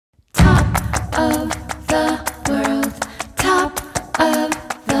of the world, top of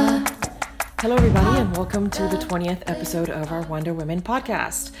the... Hello everybody and welcome to the 20th episode of our Wonder Women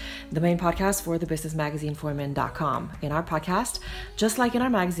podcast, the main podcast for thebusinessmagazineforwomen.com. In our podcast, just like in our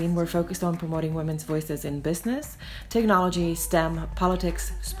magazine, we're focused on promoting women's voices in business, technology, STEM,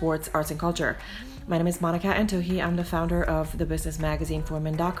 politics, sports, arts, and culture. My name is Monica Antohi. I'm the founder of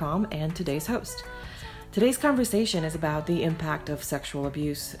thebusinessmagazineforwomen.com and today's host. Today's conversation is about the impact of sexual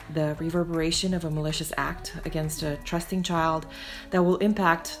abuse, the reverberation of a malicious act against a trusting child that will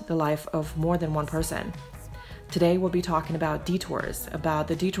impact the life of more than one person. Today we'll be talking about detours, about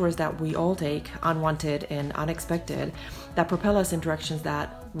the detours that we all take, unwanted and unexpected, that propel us in directions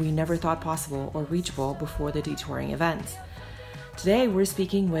that we never thought possible or reachable before the detouring events. Today we're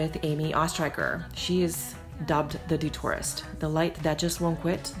speaking with Amy Oestreicher. She is dubbed the Detourist, the light that just won't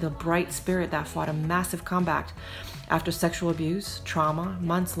quit, the bright spirit that fought a massive comeback after sexual abuse, trauma,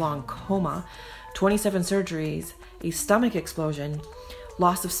 months-long coma, 27 surgeries, a stomach explosion,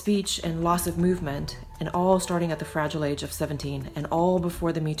 loss of speech and loss of movement, and all starting at the fragile age of 17 and all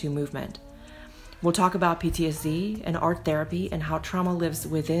before the metoo movement. We'll talk about PTSD and art therapy and how trauma lives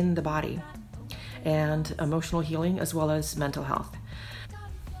within the body and emotional healing as well as mental health.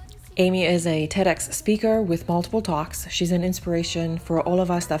 Amy is a TEDx speaker with multiple talks. She's an inspiration for all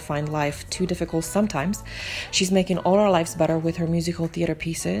of us that find life too difficult sometimes. She's making all our lives better with her musical theater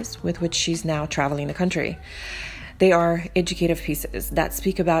pieces, with which she's now traveling the country. They are educative pieces that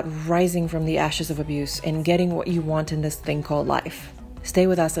speak about rising from the ashes of abuse and getting what you want in this thing called life. Stay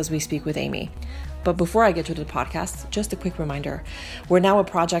with us as we speak with Amy. But before I get to the podcast, just a quick reminder. We're now a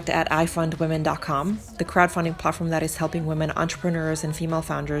project at ifundwomen.com, the crowdfunding platform that is helping women entrepreneurs and female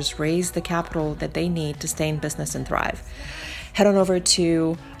founders raise the capital that they need to stay in business and thrive. Head on over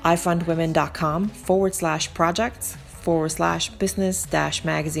to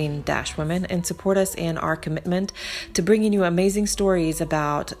ifundwomen.com/projects/business-magazine-women and support us in our commitment to bringing you amazing stories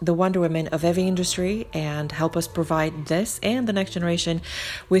about the Wonder Women of every industry and help us provide this and the next generation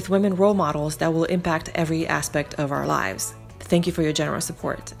with women role models that will impact every aspect of our lives. Thank you for your generous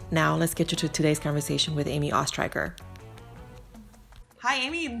support. Now let's get you to today's conversation with Amy Oestreicher. Hi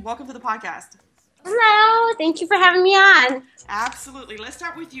Amy, and welcome to the podcast. Hello, thank you for having me on. Absolutely. Let's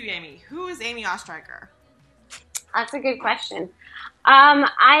start with you, Amy. Who is Amy Oestreicher? That's a good question.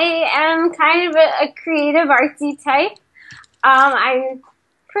 I am kind of a creative, artsy type. I'm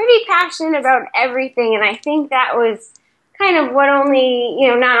pretty passionate about everything, and I think that was kind of what not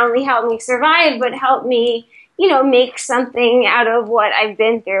only helped me survive, but helped me, make something out of what I've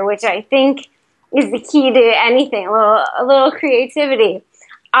been through, which I think is the key to anything, a little creativity.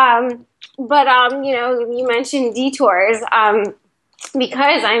 You mentioned detours,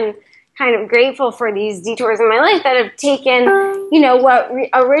 because I'm kind of grateful for these detours in my life that have taken, what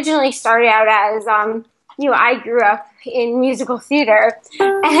originally started out as, I grew up in musical theater,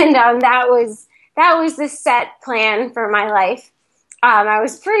 and that was the set plan for my life. I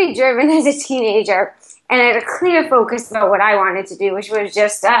was pretty driven as a teenager, and I had a clear focus about what I wanted to do, which was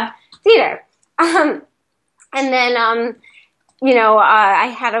just theater. I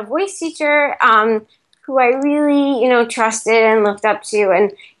had a voice teacher who I really, trusted and looked up to.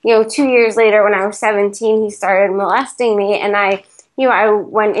 And, 2 years later, when I was 17, he started molesting me, and I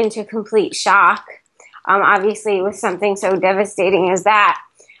went into complete shock. Obviously, it was something so devastating as that.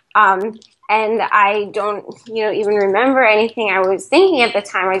 And I don't, even remember anything I was thinking at the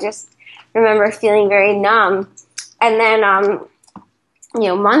time. I just remember feeling very numb. And then,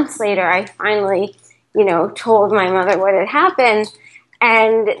 months later, I finally, told my mother what had happened.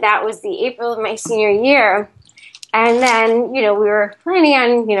 And that was the April of my senior year. And then, we were planning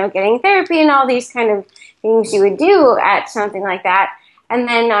on, getting therapy and all these kind of things you would do at something like that. And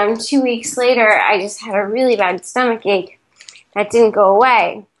then 2 weeks later, I just had a really bad stomach ache that didn't go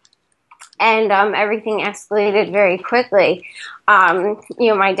away. And everything escalated very quickly.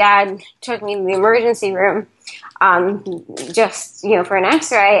 My dad took me to the emergency room just, for an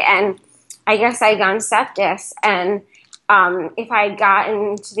x-ray. And I guess I'd gone sepsis. And if I had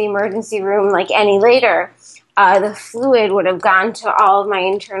gotten to the emergency room like any later, the fluid would have gone to all of my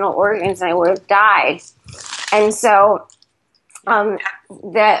internal organs and I would have died. And so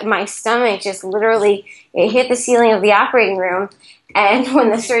my stomach just literally, it hit the ceiling of the operating room. And when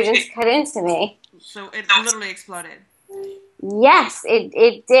the surgeons cut into me. So it literally exploded. Yes,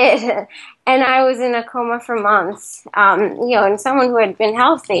 it did. And I was in a coma for months, and someone who had been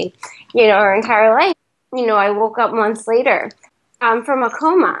healthy, her entire life. I woke up months later from a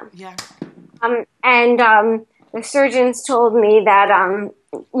coma. Yeah. The surgeons told me that, and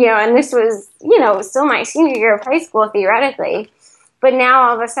this was, still my senior year of high school, theoretically, But now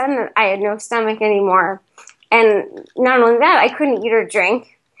all of a sudden I had no stomach anymore. And not only that, I couldn't eat or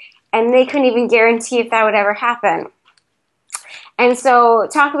drink. And they couldn't even guarantee if that would ever happen. And so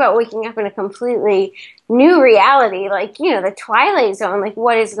talk about waking up in a completely new reality, like, the Twilight Zone, like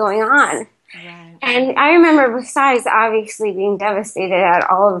what is going on? Right. And I remember, besides obviously being devastated at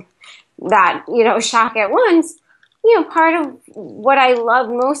all of that, shock at once, part of what I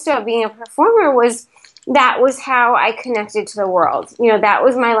loved most about being a performer was that was how I connected to the world. That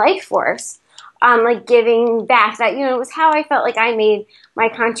was my life force. Like giving back, that, it was how I felt like I made my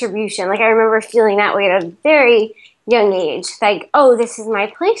contribution. Like I remember feeling that way at a very young age, like, oh, this is my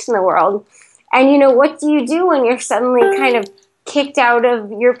place in the world. And what do you do when you're suddenly kind of kicked out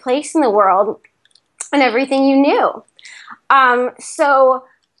of your place in the world and everything you knew? So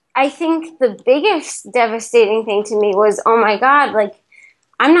I think the biggest devastating thing to me was, oh my God, like,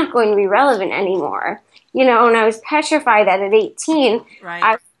 I'm not going to be relevant anymore. And I was petrified that at 18, right.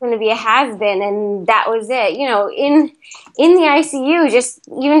 I was going to be a has-been, and that was it. In the ICU,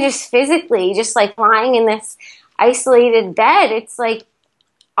 just physically, just like lying in this isolated bed, it's like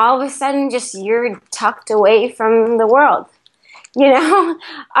all of a sudden just you're tucked away from the world,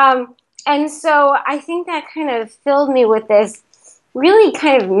 and so I think that kind of filled me with this really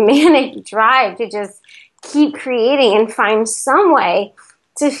kind of manic drive to just keep creating and find some way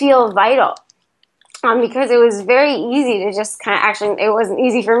to feel vital. Because it was very easy to just kind of, actually, it wasn't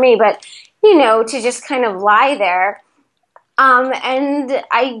easy for me, but, to just kind of lie there. And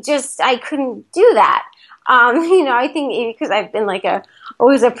I couldn't do that. I think because I've been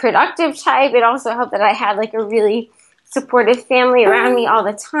always a productive type, it also helped that I had like a really supportive family around me all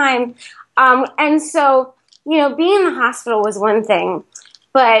the time. And so, being in the hospital was one thing,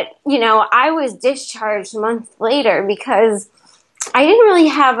 but, I was discharged a month later because I didn't really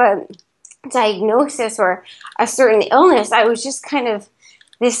have a diagnosis or a certain illness. I was just kind of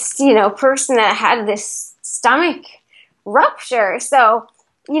this, person that had this stomach rupture. So,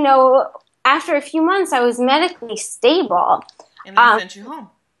 after a few months, I was medically stable. And they sent you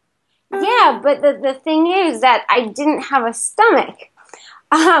home. Yeah, but the thing is that I didn't have a stomach.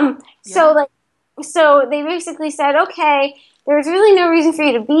 So they basically said, okay, there's really no reason for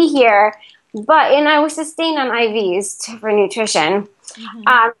you to be here. And I was sustained on IVs for nutrition.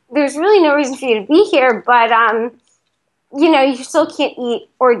 Mm-hmm. There's really no reason for you to be here, but, you still can't eat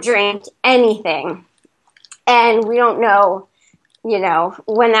or drink anything. And we don't know, when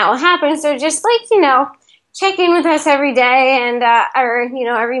that will happen. So just check in with us every day and,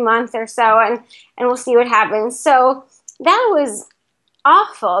 every month or so, and we'll see what happens. So that was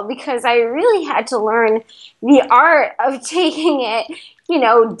awful because I really had to learn the art of taking it,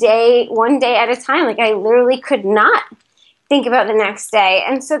 one day at a time. Like I literally could not think about the next day.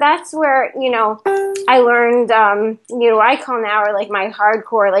 And so that's where, I learned, what I call now are like my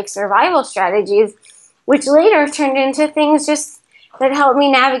hardcore, like survival strategies, which later turned into things just that helped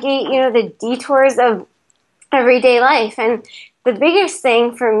me navigate, the detours of everyday life. And the biggest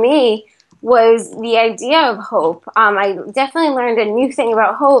thing for me was the idea of hope. I definitely learned a new thing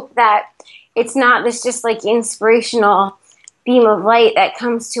about hope, that it's not this just like inspirational beam of light that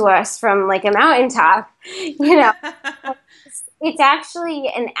comes to us from like a mountaintop, It's actually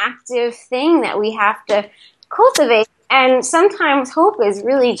an active thing that we have to cultivate. And sometimes hope is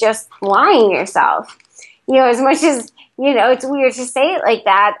really just lying yourself. As much as, it's weird to say it like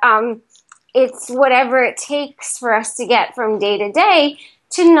that, it's whatever it takes for us to get from day to day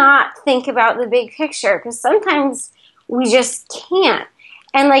to not think about the big picture, because sometimes we just can't.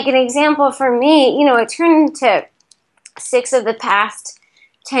 And like an example for me, it turned into 6 of the past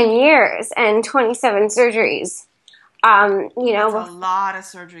 10 years and 27 surgeries. That's a lot of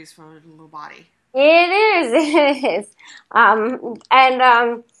surgeries for a little body. It is.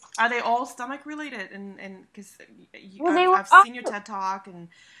 Are they all stomach related? And because I've seen your TED Talk and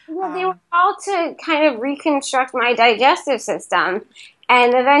they were all to kind of reconstruct my digestive system,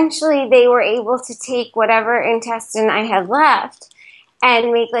 and eventually they were able to take whatever intestine I had left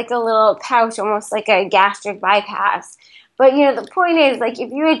and make like a little pouch, almost like a gastric bypass. But the point is, like,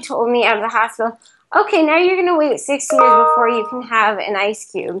 if you had told me out of the hospital, okay, now you're going to wait 6 years before you can have an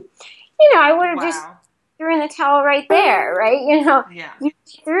ice cube, I would have just threw in the towel right there, right? Yeah. You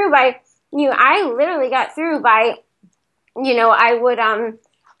get through by, I literally got through by,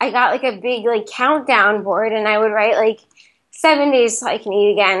 I got like a big like countdown board, and I would write like 7 days so I can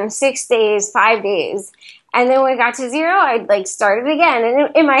eat again, 6 days, 5 days. And then when it got to 0, I'd like start it again.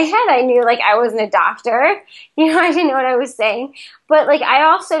 And in my head, I knew like I wasn't a doctor, I didn't know what I was saying. But like, I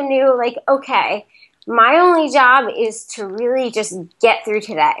also knew like, okay, my only job is to really just get through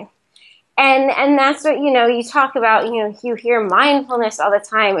today. And that's what, you talk about, you hear mindfulness all the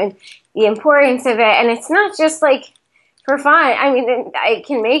time and the importance of it. And it's not just like for fun. I mean, it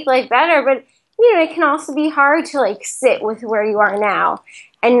can make life better, but, it can also be hard to like sit with where you are now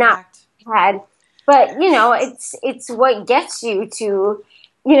and not had. But, it's what gets you to,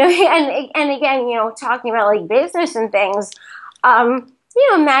 and again, talking about like business and things,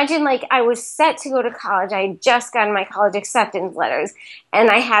 imagine like I was set to go to college. I had just gotten my college acceptance letters and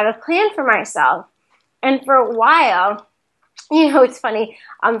I had a plan for myself. And for a while, it's funny.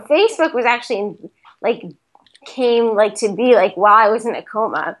 Facebook was actually like came like to be like while I was in a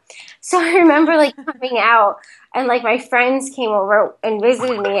coma. So I remember like coming out and like my friends came over and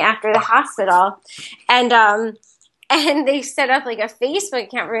visited me after the hospital and they set up like a Facebook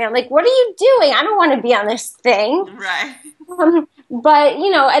account for me. I'm like, what are you doing? I don't want to be on this thing. Right. But,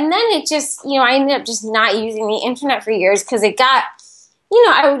 and then it just, I ended up just not using the internet for years because it got,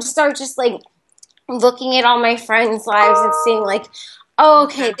 I would start just like looking at all my friends' lives and seeing like, oh,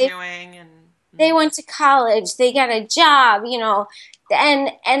 okay, they went to college, they got a job,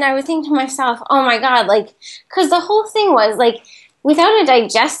 and I would think to myself, oh my God, like, because the whole thing was like, without a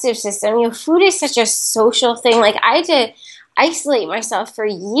digestive system, food is such a social thing. Like I had to isolate myself for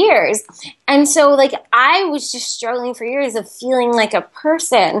years. And so like I was just struggling for years of feeling like a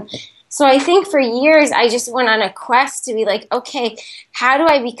person. So I think for years I just went on a quest to be like, okay, how do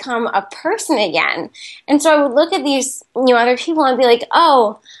I become a person again? And so I would look at these, other people and be like,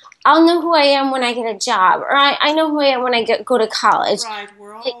 oh, I'll know who I am when I get a job, or I know who I am when I go to college. Right,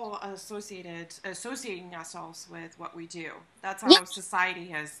 we're all associating ourselves with what we do. That's how society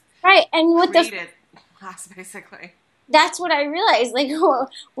has created us, basically. That's what I realized. Like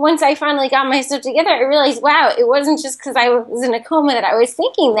once I finally got myself together, I realized, wow, it wasn't just because I was in a coma that I was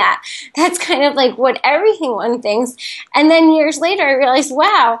thinking that. That's kind of like what everything one thinks. And then years later, I realized,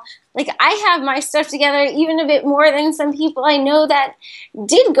 wow, like I have my stuff together even a bit more than some people I know that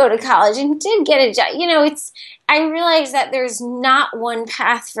did go to college and did get a job. I realized that there's not one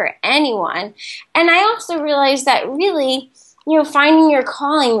path for anyone. And I also realized that really, finding your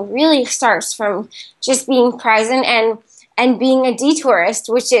calling really starts from just being present and being a detourist,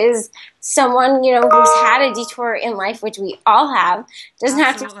 which is someone, who's had a detour in life, which we all have. Does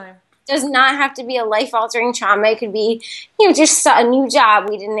not have to be a life-altering trauma. It could be, just a new job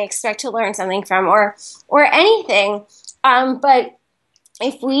we didn't expect to learn something from or anything. But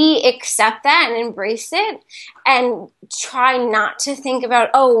if we accept that and embrace it and try not to think about,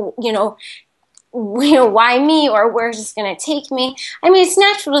 why me or where's this going to take me? I mean, it's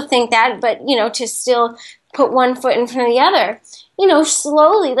natural to think that, but, to still put one foot in front of the other,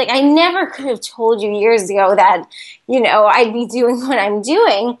 slowly. Like I never could have told you years ago that, I'd be doing what I'm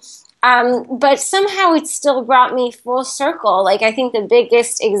doing. But somehow it still brought me full circle. Like I think the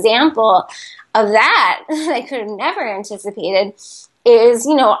biggest example of that I could have never anticipated is,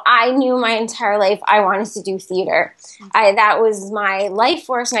 I knew my entire life I wanted to do theater. That was my life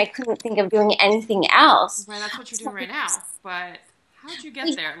force, and I couldn't think of doing anything else. Right, that's what you're doing right now. But how did you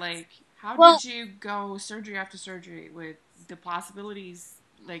get there? Like, how did you go surgery after surgery with the possibilities,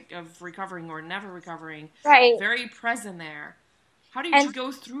 like, of recovering or never recovering? Right. Very present there. How did you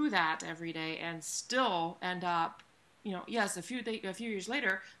go through that every day and still end up, yes, a few years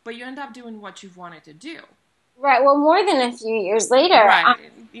later, but you end up doing what you've wanted to do? Right. Well, more than a few years later.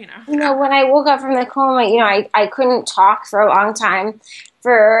 Right. When I woke up from the coma, I couldn't talk for a long time.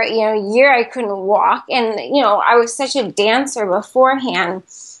 For, a year I couldn't walk. And, I was such a dancer beforehand.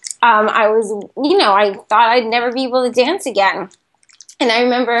 I was, I thought I'd never be able to dance again. And I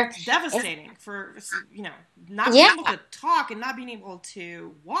remember... It's devastating for, not being able to talk and not being able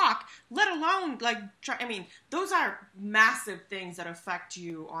to walk, let alone, those are massive things that affect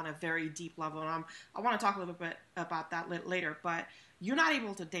you on a very deep level. And I want to talk a little bit about that later, but you're not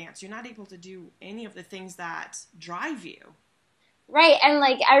able to dance. You're not able to do any of the things that drive you. Right. And,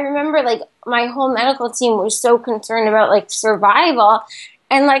 I remember, my whole medical team was so concerned about, survival.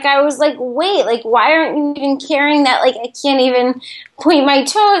 And, I was like, wait, why aren't you even caring that, I can't even point my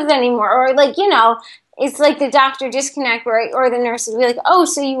toes anymore? Or, it's like the doctor disconnect or the nurse would be like, oh,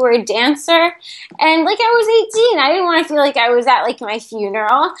 so you were a dancer? And, I was 18. I didn't want to feel like I was at, my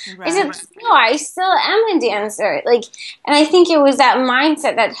funeral. Right. I said, no, I still am a dancer. And I think it was that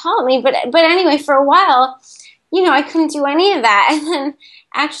mindset that helped me. But anyway, for a while, I couldn't do any of that. And then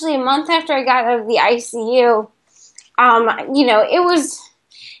actually a month after I got out of the ICU,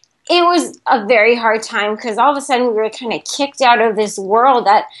 it was a very hard time because all of a sudden we were kind of kicked out of this world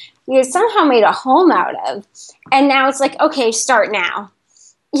that we had somehow made a home out of. And now it's like, okay, start now.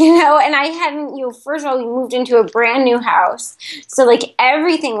 and I hadn't, first of all, we moved into a brand new house. So like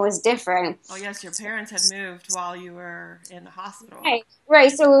everything was different. Oh yes, your parents had moved while you were in the hospital.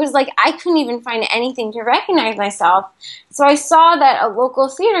 Right. So it was like I couldn't even find anything to recognize myself. So I saw that a local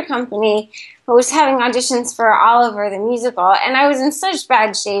theater company was having auditions for Oliver the musical, and I was in such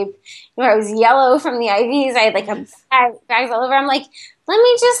bad shape. I was yellow from the IVs. I had like bags all over. I'm like, let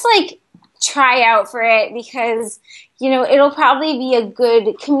me just like try out for it because it'll probably be a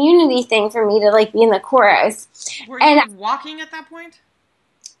good community thing for me to like be in the chorus. Were you walking at that point?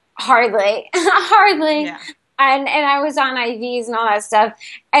 Hardly. Yeah. And I was on IVs and all that stuff.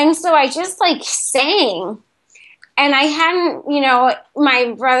 And so I just like sang. And I hadn't,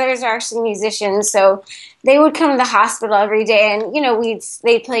 my brothers are actually musicians, so they would come to the hospital every day and,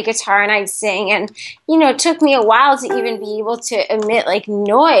 they'd play guitar and I'd sing. And, it took me a while to even be able to emit like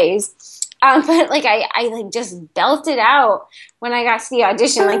noise. But like I like just belted out when I got to the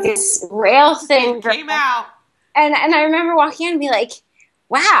audition, like this rail thing came out. And I remember walking in and be like,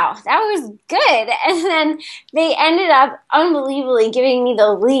 wow, that was good. And then they ended up unbelievably giving me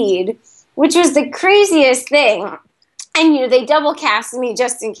the lead, which was the craziest thing. And, they double casted me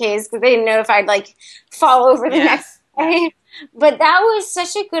just in case because they didn't know if I'd like fall over the next day. But that was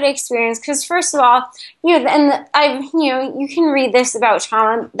such a good experience because first of all, and I've, you can read this about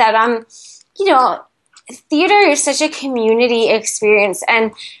trauma that, theater is such a community experience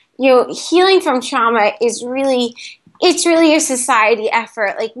and, healing from trauma is really, it's really a society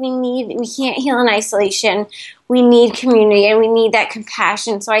effort. Like we can't heal in isolation. We need community and we need that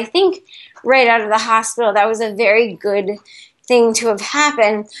compassion. So I think right out of the hospital, that was a very good thing to have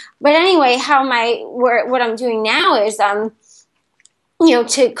happened. But anyway, what I'm doing now is,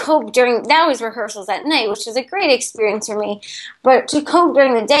 to cope that was rehearsals at night, which was a great experience for me. But to cope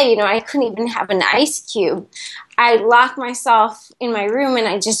during the day, I couldn't even have an ice cube. I'd lock myself in my room and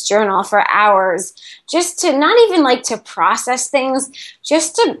I'd just journal for hours just to not even like to process things,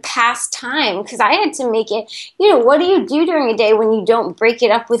 just to pass time. Because I had to make it, what do you do during a day when you don't break it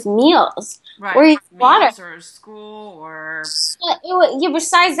up with meals? Right. Or water. Or school or...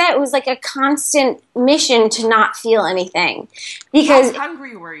 besides that, it was like a constant mission to not feel anything. Because how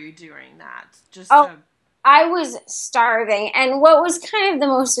hungry were you during that? I was starving. And what was kind of the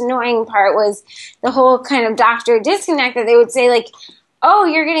most annoying part was the whole kind of doctor disconnect that they would say like, oh,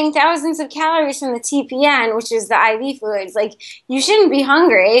 you're getting thousands of calories from the TPN, which is the IV fluids. Like, you shouldn't be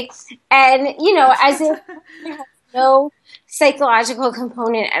hungry. And, as if there has no psychological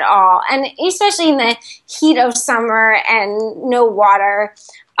component at all. And especially in the heat of summer and no water.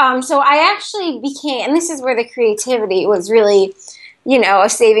 So I actually became, and this is where the creativity was really, a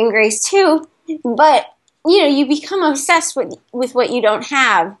saving grace too. But, you become obsessed with what you don't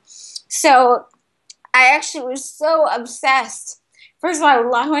have. So I actually was so obsessed. First of all, I would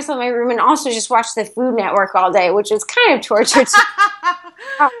lock myself in my room and also just watch the Food Network all day, which was kind of torture.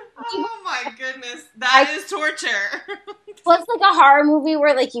 Oh my goodness, that is torture. Well, it's like a horror movie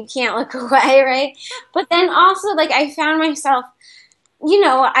where like you can't look away, right? But then also like I found myself,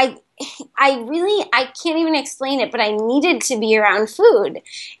 I can't even explain it, but I needed to be around food.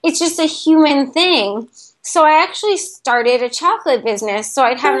 It's just a human thing. So I actually started a chocolate business so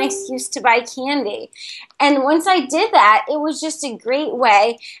I'd have an excuse to buy candy. And once I did that, it was just a great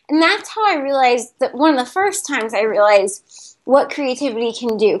way. And that's how I realized that one of the first times I realized what creativity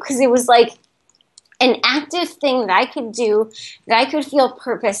can do. Because it was like an active thing that I could do, that I could feel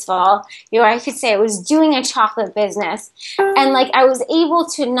purposeful. I could say I was doing a chocolate business. And like I was able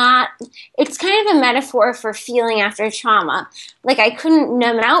to not, it's kind of a metaphor for feeling after trauma. Like I couldn't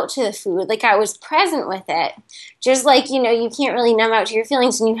numb out to the food. Like I was present with it. Just like, you can't really numb out to your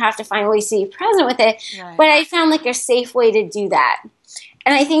feelings and you have to find ways to be present with it. Right. But I found like a safe way to do that.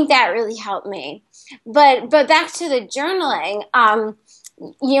 And I think that really helped me. But back to the journaling,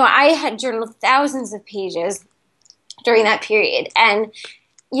 I had journaled thousands of pages during that period. And,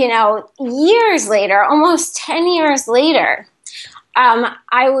 years later, almost 10 years later,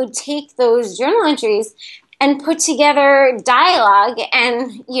 I would take those journal entries and put together dialogue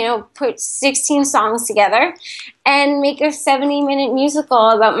and, put 16 songs together and make a 70-minute musical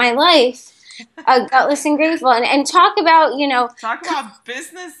about my life. Gutless and grateful, and talk about talk about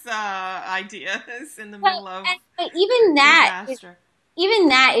business ideas in the middle of but even that disaster. Even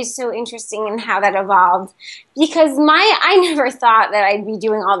that is so interesting in how that evolved, because I never thought that I'd be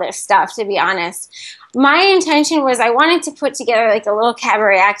doing all this stuff, to be honest. My intention was I wanted to put together like a little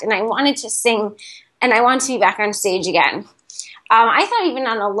cabaret act, and I wanted to sing, and I wanted to be back on stage again. I thought even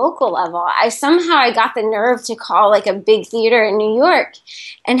on a local level, I got the nerve to call like a big theater in New York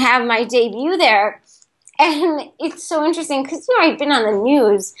and have my debut there. And it's so interesting because, I'd been on the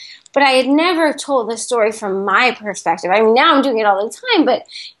news, but I had never told the story from my perspective. I mean, now I'm doing it all the time, but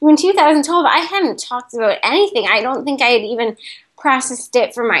in 2012, I hadn't talked about anything. I don't think I had even processed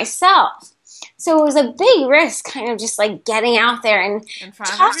it for myself. So it was a big risk, kind of just like getting out there and in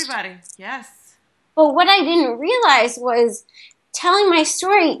front of everybody. Yes. But what I didn't realize was telling my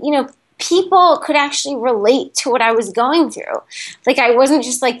story, people could actually relate to what I was going through. Like, I wasn't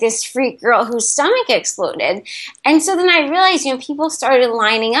just like this freak girl whose stomach exploded. And so then I realized, people started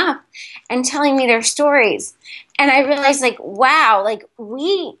lining up and telling me their stories. And I realized, like, wow, like,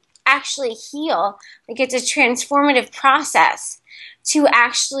 we actually heal. Like, it's a transformative process to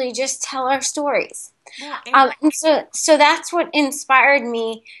actually just tell our stories. Well, and so that's what inspired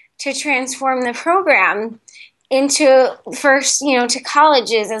me to transform the program into first, to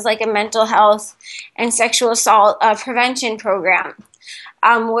colleges as like a mental health and sexual assault prevention program,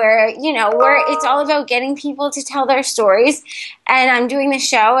 where it's all about getting people to tell their stories. And I'm doing the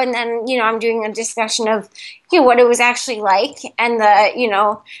show, and then I'm doing a discussion of what it was actually like, and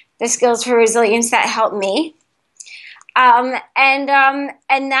the skills for resilience that helped me. And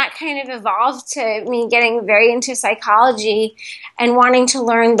that kind of evolved to me getting very into psychology and wanting to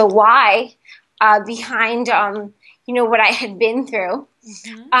learn the why behind, what I had been through.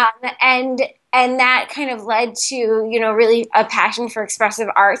 Mm-hmm. And that kind of led to, really a passion for expressive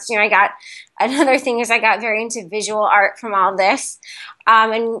arts. Another thing is I got very into visual art from all this.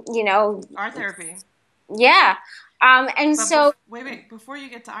 Art therapy. Yeah. Wait, before you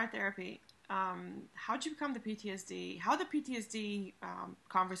get to art therapy, how'd you become the PTSD? How did the PTSD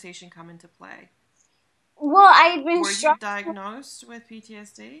conversation come into play? Well, I had been Were you diagnosed with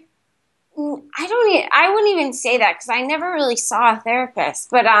PTSD? I wouldn't even say that because I never really saw a therapist,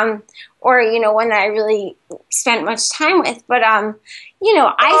 but or one that I really spent much time with. But I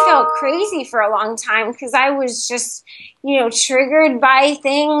felt crazy for a long time because I was just triggered by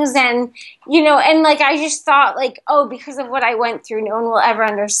things, and and like I just thought like, oh, because of what I went through, no one will ever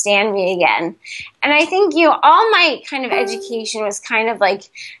understand me again. And I think all my kind of education was kind of like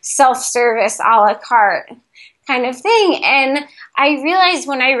self-service, a la carte kind of thing. And I realized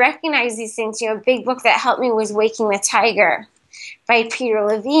when I recognized these things, a big book that helped me was Waking the Tiger by Peter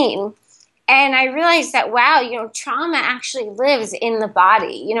Levine. And I realized that, wow, trauma actually lives in the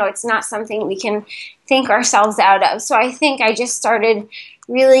body. It's not something we can think ourselves out of. So I think I just started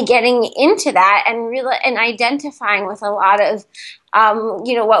really getting into that and identifying with a lot of,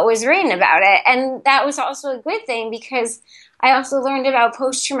 what was written about it. And that was also a good thing because I also learned about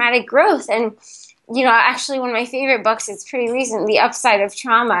post-traumatic growth. And actually one of my favorite books, it's pretty recent, The Upside of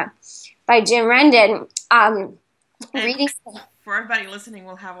Trauma by Jim Rendon. Reading for everybody listening,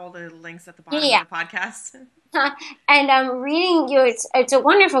 we'll have all the links at the bottom of the podcast. And reading it's a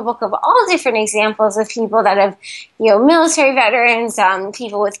wonderful book of all different examples of people that have, military veterans,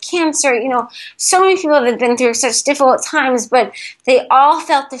 people with cancer, so many people that have been through such difficult times, but they all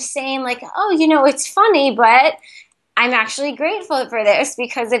felt the same, like, oh, it's funny, but I'm actually grateful for this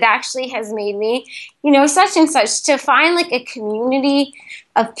because it actually has made me, such and such. To find like a community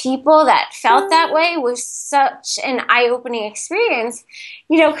of people that felt that way was such an eye-opening experience,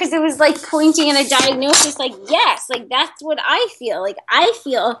 because it was like pointing in a diagnosis, like, yes, like that's what I feel. Like I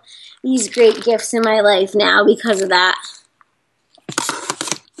feel these great gifts in my life now because of that.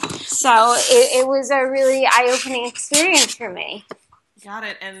 So it was a really eye-opening experience for me. Got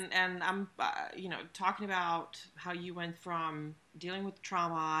it. And I'm, talking about how you went from dealing with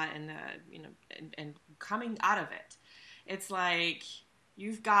trauma and, and coming out of it. It's like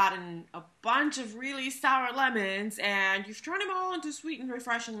you've gotten a bunch of really sour lemons and you've turned them all into sweet and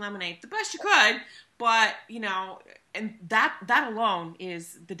refreshing lemonade the best you could. But, and that alone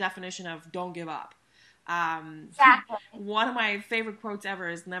is the definition of don't give up. Exactly. One of my favorite quotes ever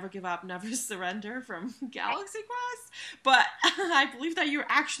is "Never give up, never surrender" from Galaxy Quest. But I believe that you're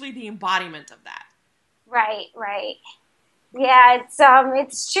actually the embodiment of that. Right. Yeah,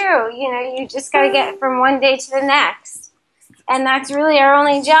 it's true. You just got to get from one day to the next, and that's really our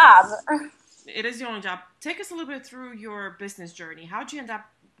only job. It is the only job. Take us a little bit through your business journey. How'd you end up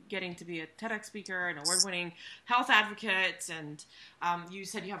getting to be a TEDx speaker, an award-winning health advocate, and you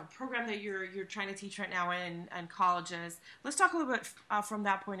said you have a program that you're trying to teach right now in colleges. Let's talk a little bit from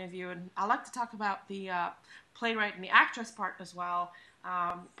that point of view, and I'd like to talk about the playwright and the actress part as well.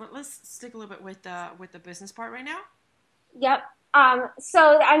 But let's stick a little bit with the business part right now. Yep.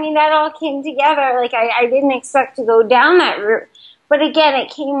 So I mean that all came together. Like I didn't expect to go down that route, but again,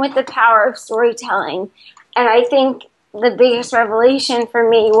 it came with the power of storytelling, and I think the biggest revelation for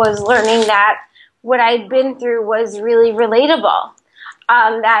me was learning that what I'd been through was really relatable.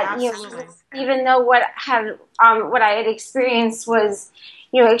 That Absolutely. even though what I had experienced was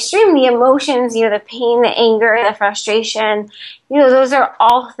extreme, the emotions, the pain, the anger, the frustration, those are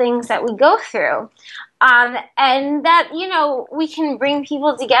all things that we go through, and that we can bring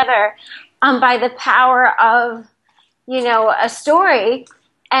people together by the power of a story,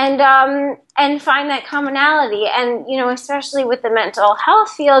 and find that commonality. And especially with the mental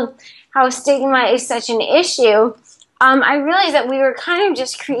health field, how stigma is such an issue. I realized that we were kind of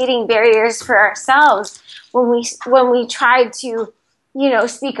just creating barriers for ourselves when we tried to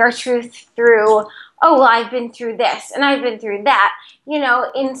speak our truth through, oh well, I've been through this and I've been through that.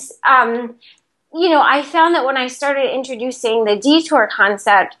 I found that when I started introducing the detour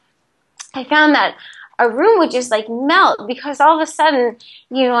concept, I found that a room would just like melt, because all of a sudden,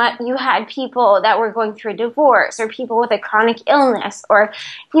 you had people that were going through a divorce, or people with a chronic illness, or,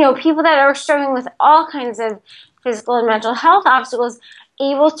 people that are struggling with all kinds of physical and mental health obstacles,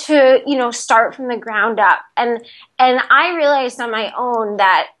 able to, start from the ground up. And I realized on my own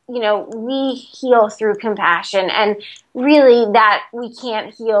that, we heal through compassion, and really that we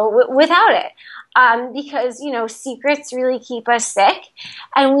can't heal without it. Because, secrets really keep us sick,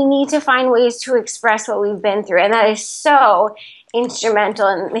 and we need to find ways to express what we've been through. And that is so instrumental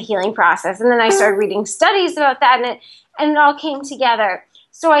in the healing process. And then I started reading studies about that, and it all came together.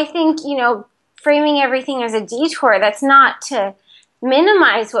 So I think, framing everything as a detour, that's not to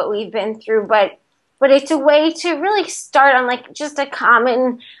minimize what we've been through, but it's a way to really start on like just a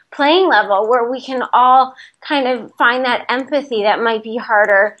common playing level where we can all kind of find that empathy that might be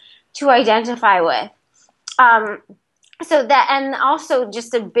harder to identify with. So that, and also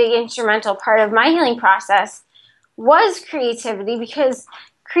just a big instrumental part of my healing process was creativity, because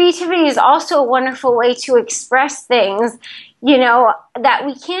creativity is also a wonderful way to express things, that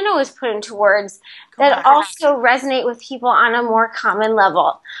we can't always put into words, that also resonate with people on a more common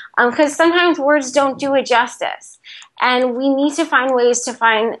level. Because sometimes words don't do it justice. And we need to find ways to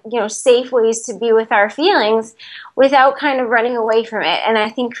find, safe ways to be with our feelings without kind of running away from it. And I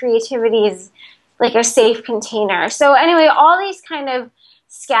think creativity is like a safe container. So anyway, all these kind of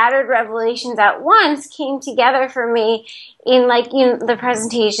scattered revelations at once came together for me in the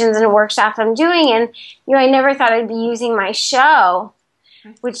presentations and workshops I'm doing. And, I never thought I'd be using my show,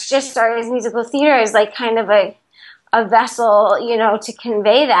 which just started as musical theater, as like kind of a vessel, to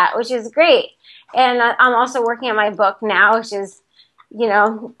convey that, which is great. And I'm also working on my book now, which is,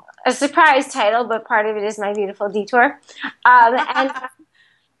 a surprise title, but part of it is my beautiful detour. And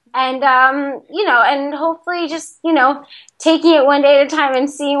hopefully just, taking it one day at a time and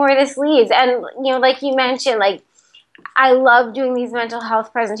seeing where this leads. And, like you mentioned, like, I love doing these mental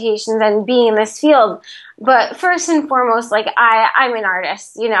health presentations and being in this field. But first and foremost, like, I'm an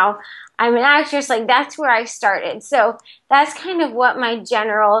artist, I'm an actress, like, that's where I started. So that's kind of what my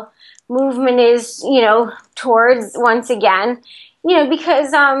general movement is, towards once again,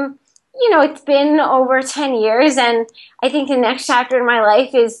 because, it's been over 10 years, and I think the next chapter in my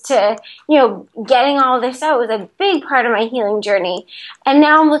life is to, getting all this out was a big part of my healing journey. And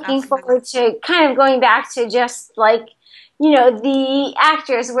now I'm looking forward to kind of going back to just like, the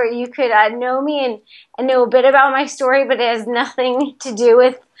actors where you could know me and know a bit about my story, but it has nothing to do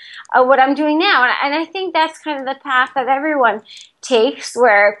with what I'm doing now. And I think that's kind of the path that everyone takes,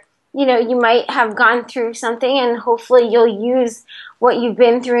 where, you might have gone through something, and hopefully you'll use what you've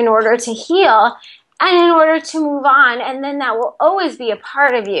been through in order to heal and in order to move on. And then that will always be a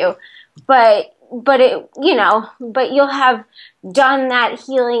part of you. But you'll have done that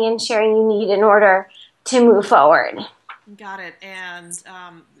healing and sharing you need in order to move forward. Got it. And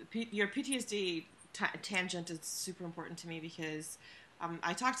your PTSD tangent is super important to me, because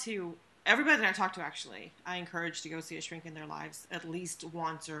I talk to everybody that I talk to, actually, I encourage to go see a shrink in their lives at least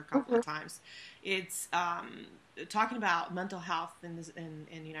once or a couple of times. It's talking about mental health in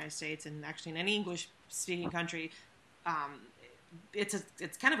the United States, and actually in any English-speaking country, it's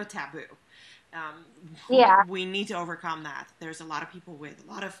kind of a taboo. We need to overcome that. There's a lot of people with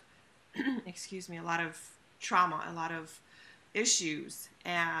a lot of, a lot of trauma, a lot of issues,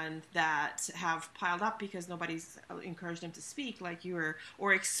 and that have piled up because nobody's encouraged them to speak like you were,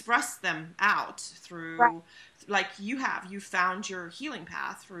 or express them out through, like you found your healing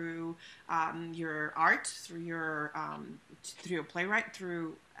path through your art, through your playwright,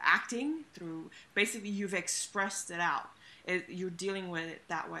 through acting, through basically you've expressed it out. You're dealing with it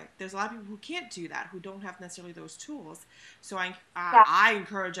that way. There's a lot of people who can't do that, who don't have necessarily those tools. So I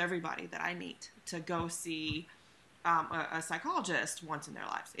encourage everybody that I meet to go see a psychologist once in their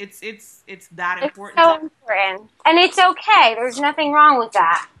lives. It's that It's important. so important. And it's okay. There's nothing wrong with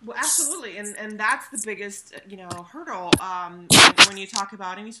that. Well, absolutely, and that's the biggest hurdle when you talk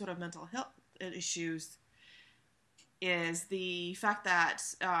about any sort of mental health issues, is the fact that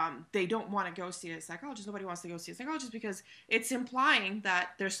they don't want to go see a psychologist. Nobody wants to go see a psychologist because it's implying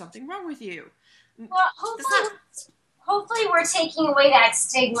that there's something wrong with you. Well, hopefully we're taking away that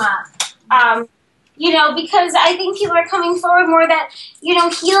stigma. Because I think people are coming forward more that,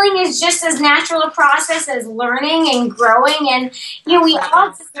 healing is just as natural a process as learning and growing. And, we all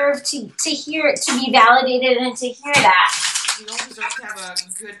deserve to hear, to be validated and to hear that. We all deserve to have a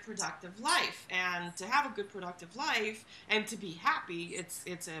good, productive life. And to have a good, productive life and to be happy,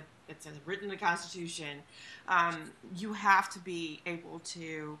 it's written in the Constitution. You have to be able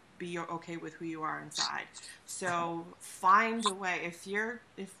to be okay with who you are inside. So find a way.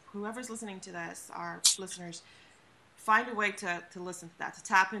 If whoever's listening to this, our listeners, find a way to listen to that, to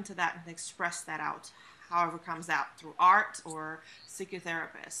tap into that and express that out, however it comes out, through art or seek a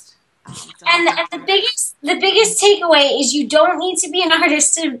therapist. And the biggest takeaway is you don't need to be an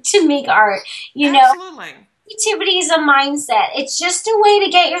artist to make art. Absolutely. Creativity is a mindset. It's just a way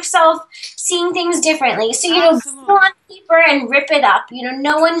to get yourself seeing things differently. So, go on paper and rip it up.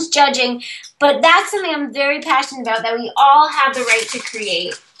 No one's judging. But that's something I'm very passionate about, that we all have the right to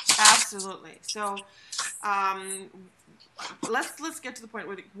create. Absolutely. So, let's get to the point.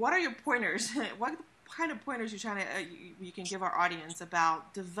 What are your pointers? What kind of pointers you can give our audience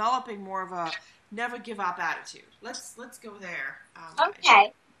about developing more of a never give up attitude? Let's go there.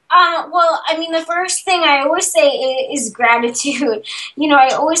 Okay. The first thing I always say is gratitude. I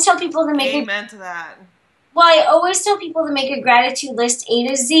always tell people to make Amen to that. Well, I always tell people to make a gratitude list A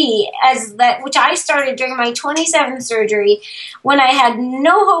to Z, which I started during my 27th surgery when I had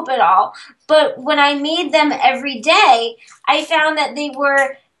no hope at all. But when I made them every day, I found that they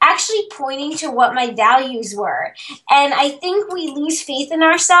were actually pointing to what my values were. And I think we lose faith in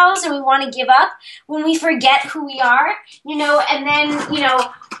ourselves and we want to give up when we forget who we are, and then,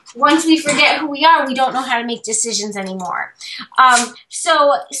 once we forget who we are, we don't know how to make decisions anymore.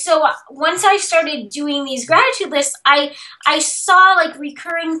 So once I started doing these gratitude lists, I saw like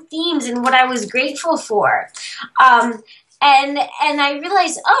recurring themes in what I was grateful for. And I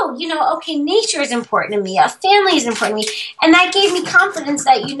realized, okay, nature is important to me. A family is important to me. And that gave me confidence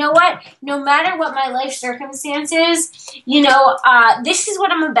that, no matter what my life circumstances, this is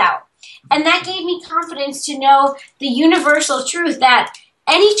what I'm about. And that gave me confidence to know the universal truth that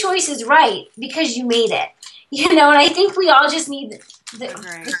any choice is right because you made it. And I think we all just need the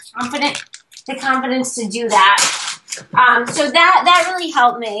confidence to do that. So that really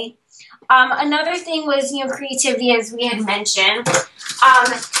helped me. Another thing was, creativity, as we had mentioned.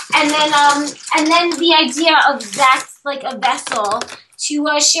 And then the idea of that's like a vessel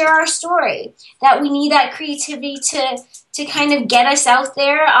to share our story, that we need that creativity to kind of get us out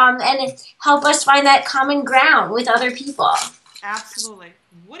there and help us find that common ground with other people. Absolutely.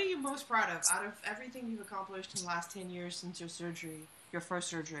 What are you most proud of out of everything you've accomplished in the last 10 years since your first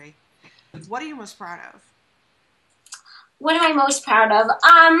surgery? What are you most proud of? What am I most proud of?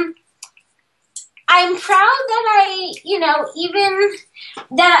 I'm proud that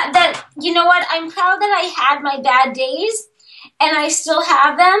I'm proud that I had my bad days and I still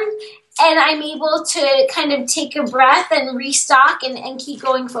have them, and I'm able to kind of take a breath and restock and keep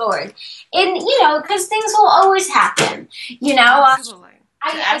going forward. And, because things will always happen, Absolutely.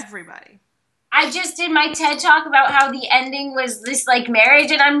 Everybody. I just did my TED Talk about how the ending was this like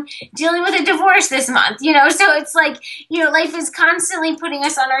marriage, and I'm dealing with a divorce this month, so it's like, life is constantly putting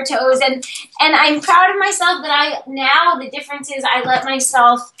us on our toes, and I'm proud of myself that now the difference is I let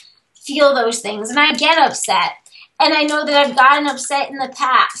myself feel those things, and I get upset, and I know that I've gotten upset in the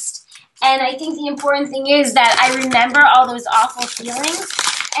past, and I think the important thing is that I remember all those awful feelings,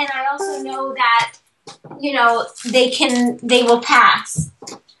 and I also know that, they will pass.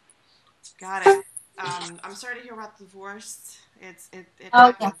 Got it. I'm sorry to hear about the divorce. It Yeah.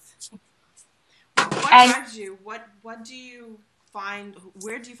 happens. What drives you? What do you find?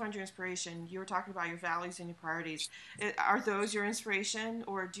 Where do you find your inspiration? You were talking about your values and your priorities. Are those your inspiration,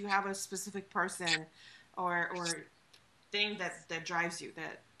 or do you have a specific person or thing that drives you,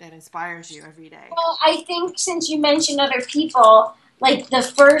 that inspires you every day? Well, I think since you mentioned other people, like the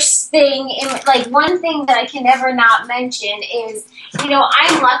first thing, one thing that I can never not mention is,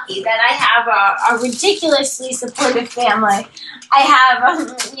 I'm lucky that I have a ridiculously supportive family. I have,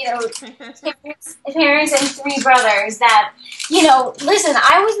 parents and 3 brothers that, listen,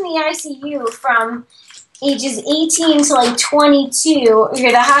 I was in the ICU from ages 18 to like 22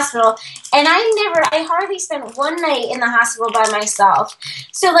 near the hospital, and I hardly spent one night in the hospital by myself.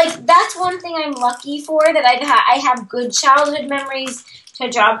 So like that's one thing I'm lucky for, that I have good childhood memories to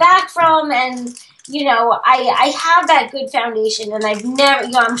draw back from, and I have that good foundation, and I've never,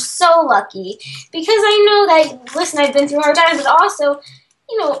 I'm so lucky, because I know that, listen, I've been through hard times, but also,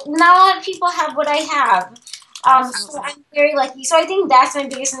 not a lot of people have what I have. So I'm very lucky. So I think that's my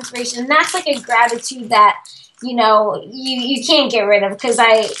biggest inspiration, and that's like a gratitude that, you can't get rid of, because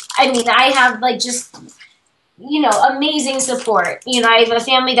I mean, I have like just, amazing support. I have a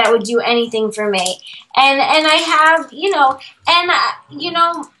family that would do anything for me. And I have,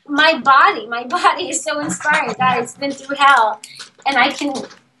 my body is so inspiring. God, it's been through hell, and I can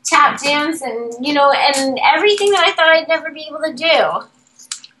tap dance and, and everything that I thought I'd never be able to do.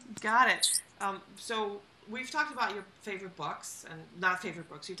 Got it. So we've talked about your favorite books, and not favorite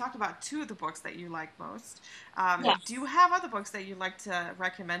books. You talked about two of the books that you like most. Yes. Do you have other books that you'd like to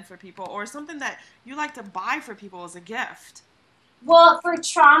recommend for people, or something that you like to buy for people as a gift? Well, for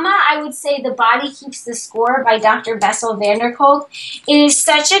trauma, I would say The Body Keeps the Score by Dr. Bessel van der Kolk. It is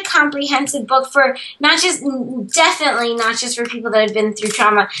such a comprehensive book for definitely not just for people that have been through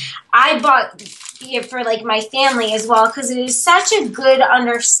trauma. I bought it for like my family as well, because it is such a good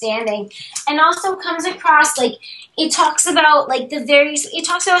understanding, and also comes across like it talks about like it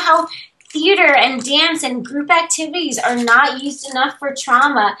talks about how theater and dance and group activities are not used enough for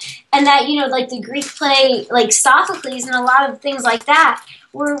trauma, and that, like the Greek play, like Sophocles and a lot of things like that,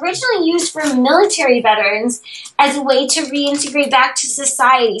 were originally used for military veterans as a way to reintegrate back to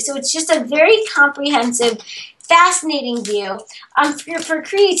society. So it's just a very comprehensive, fascinating view. For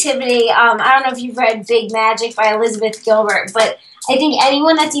creativity, I don't know if you've read Big Magic by Elizabeth Gilbert, but I think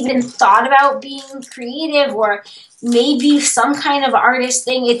anyone that's even thought about being creative or maybe some kind of artist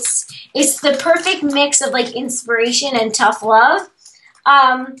thing, it's the perfect mix of like inspiration and tough love.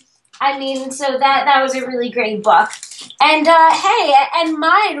 So that was a really great book. And hey, and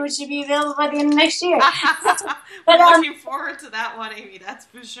mine, which should be available by the end of next year. But looking forward to that one, Amy. That's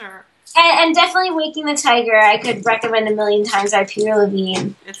for sure. And definitely Waking the Tiger, I could recommend a million times by Peter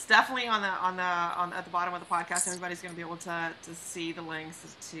Levine. It's definitely on at the bottom of the podcast. Everybody's going to be able to see the links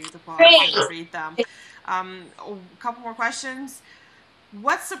to the books and read them. A couple more questions.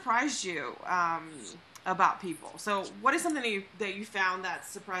 What surprised you about people? So what is something that you found that's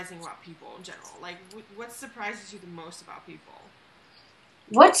surprising about people in general? Like, what surprises you the most about people?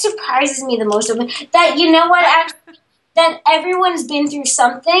 What surprises me the most of that, actually, that everyone's been through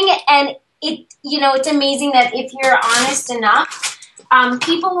something, and it's amazing that if you're honest enough,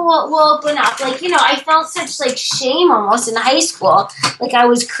 people will open up. Like, I felt such like shame almost in high school, like I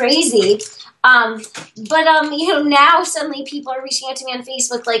was crazy. But now suddenly people are reaching out to me on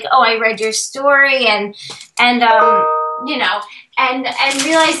Facebook, like, oh, I read your story, and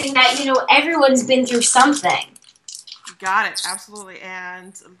realizing that, everyone's been through something. Got it. Absolutely.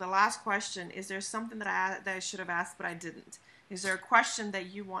 And the last question, is there something that I should have asked but I didn't? Is there a question that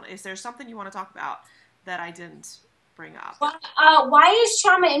is there something you want to talk about that I didn't bring up? Why is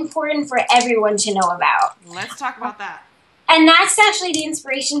trauma important for everyone to know about? Let's talk about that. And that's actually the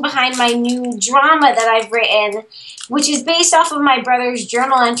inspiration behind my new drama that I've written, which is based off of my brother's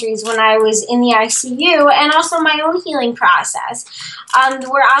journal entries when I was in the ICU, and also my own healing process,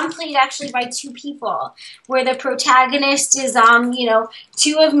 where I'm played actually by two people, where the protagonist is,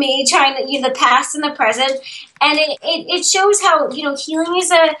 two of me trying to, the past and the present, and it shows how, healing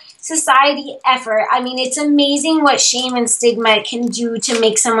is a society effort. I mean, it's amazing what shame and stigma can do to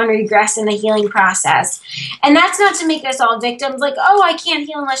make someone regress in the healing process. And that's not to make us all victims, like, oh, I can't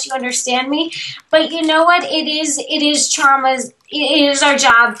heal unless you understand me. But you know what? It is traumas. It is our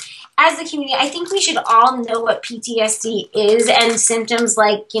job as a community. I think we should all know what PTSD is, and symptoms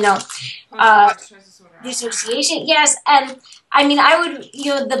like, dissociation. Yes. And I mean, I would,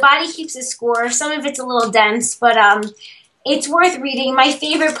 The Body Keeps the Score. Some of it's a little dense, but it's worth reading. My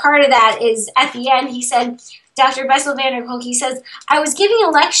favorite part of that is at the end, he said, Dr. Bessel van der Kolk, he says, I was giving a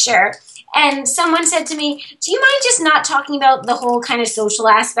lecture, and someone said to me, do you mind just not talking about the whole kind of social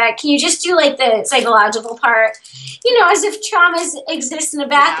aspect? Can you just do like the psychological part? As if traumas exist in a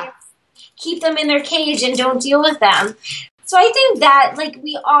vacuum. Yeah. Keep them in their cage and don't deal with them. So I think that,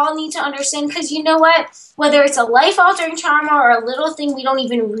 we all need to understand, because you know what? Whether it's a life-altering trauma or a little thing we don't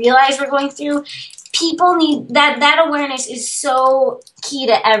even realize we're going through, people need that awareness is so key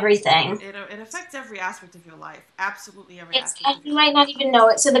to everything. It affects every aspect of your life. Absolutely every aspect. And you might not even know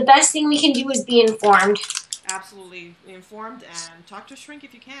it. So the best thing we can do is be informed. Absolutely. Be informed, and talk to a shrink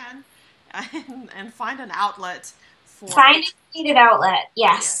if you can, and find an outlet for Find a creative outlet,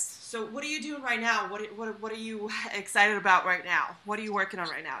 yes. So what are you doing right now? What are you excited about right now? What are you working on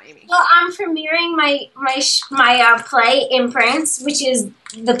right now, Amy? Well, I'm premiering my play, Imprints, which is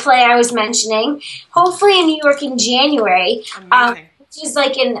the play I was mentioning. Hopefully in New York in January. Amazing. Which is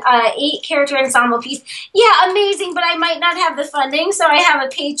like an 8-character ensemble piece. Yeah, amazing, but I might not have the funding, so I have a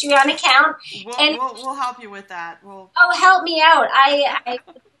Patreon account. We'll help you with that. Oh, help me out. I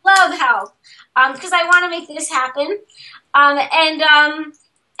love help because I want to make this happen.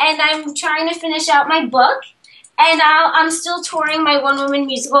 And I'm trying to finish out my book. And I'm still touring my one-woman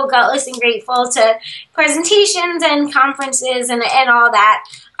musical, Gutless and Grateful, to presentations and conferences and all that,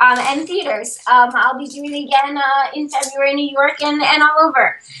 and theaters. I'll be doing it again in February in New York and all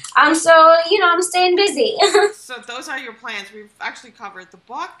over. So, I'm staying busy. So those are your plans. We've actually covered the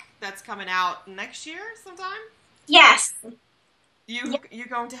book that's coming out next year sometime? Yes. You're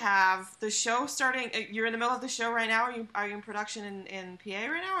going to have the show starting. You're in the middle of the show right now. Are you in production in PA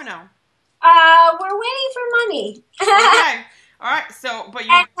right now or no? We're waiting for money. Okay. All right. So, but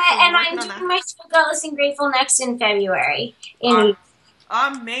you and I'm doing my show Gutless and Grateful next in February.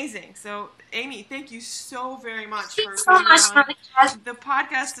 Amazing. So, Amy, thank you so very much for being on the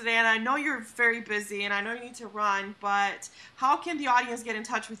podcast today. And I know you're very busy, and I know you need to run. But how can the audience get in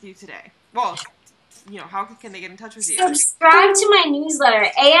touch with you today? Well, how can they get in touch with you? Subscribe to my newsletter,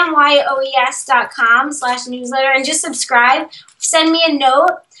 amyoes.com/newsletter, and just subscribe. Send me a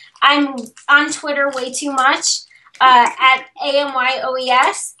note. I'm on Twitter way too much, at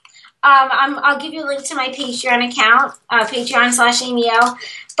amyoes. I'll give you a link to my Patreon account, Patreon/AmyO.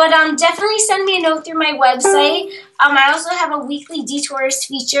 But definitely send me a note through my website. I also have a weekly Detourist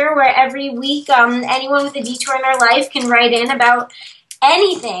feature where every week anyone with a detour in their life can write in about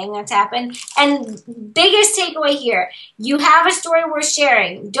anything that's happened. And biggest takeaway here, you have a story worth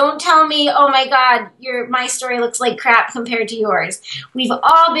sharing. Don't tell me, oh my God, my story looks like crap compared to yours. We've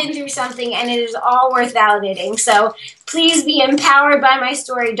all been through something and it is all worth validating. So please be empowered by my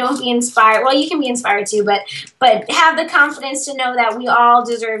story. Don't be inspired. Well, you can be inspired too, but have the confidence to know that we all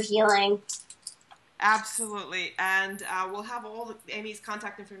deserve healing. Absolutely. And we'll have all Amy's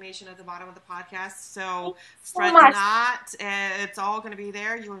contact information at the bottom of the podcast. So fret not. It's all going to be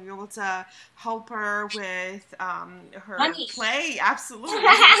there. You'll be able to help her with her play. Absolutely.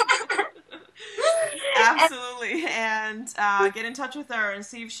 Absolutely. And get in touch with her and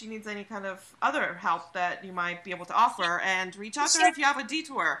see if she needs any kind of other help that you might be able to offer. And reach out to her if you have a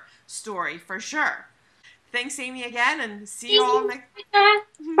detour story, for sure. Thanks, Amy, again, and see you all next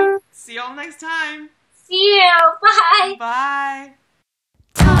time. See you. Bye. Bye.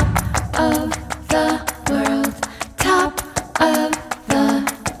 Top of the world. Top of the...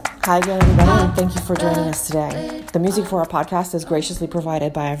 Hi again, everybody, and thank you for joining us today. The music for our podcast is graciously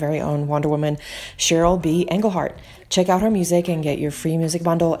provided by our very own Wonder Woman, Cheryl B. Engelhardt. Check out her music and get your free music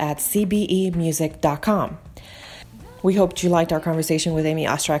bundle at cbemusic.com. We hoped you liked our conversation with Amy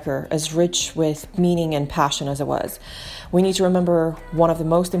Oestreicher, as rich with meaning and passion as it was. We need to remember one of the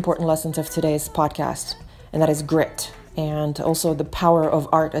most important lessons of today's podcast, and that is grit, and also the power of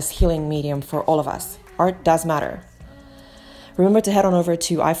art as healing medium for all of us. Art does matter. Remember to head on over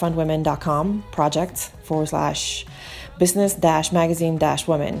to ifundwomen.com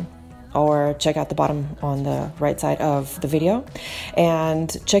project/business-magazine-women, or check out the bottom on the right side of the video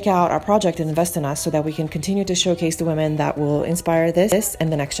and check out our project and invest in us so that we can continue to showcase the women that will inspire this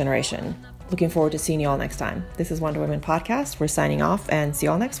and the next generation. Looking forward to seeing you all next time. This is Wonder Women Podcast. We're signing off and see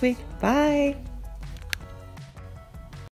you all next week. Bye.